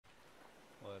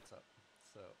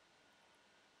So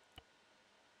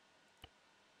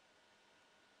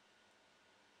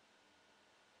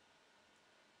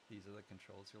these are the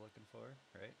controls you're looking for,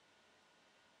 right?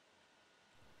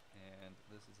 And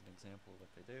this is an example of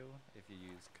what they do. If you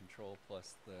use Control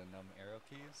plus the num arrow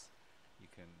keys, you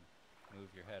can move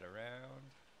your head around,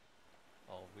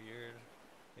 all weird.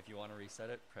 If you want to reset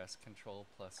it, press Control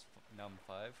plus num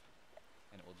 5,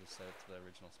 and it will just set it to the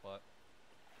original spot.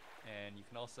 And you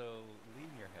can also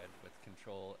lean your head with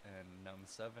Control and num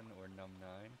 7 or num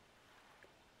 9.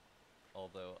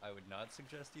 Although I would not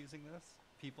suggest using this.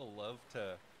 People love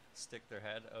to stick their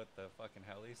head out the fucking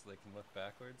heli so they can look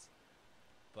backwards.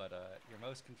 But your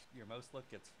mouse look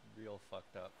gets real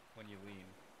fucked up when you lean.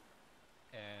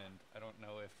 And I don't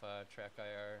know if track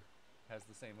IR has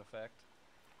the same effect.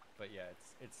 But yeah,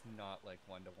 it's not like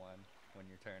 1-to-1 when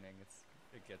you're turning.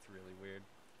 It gets really weird.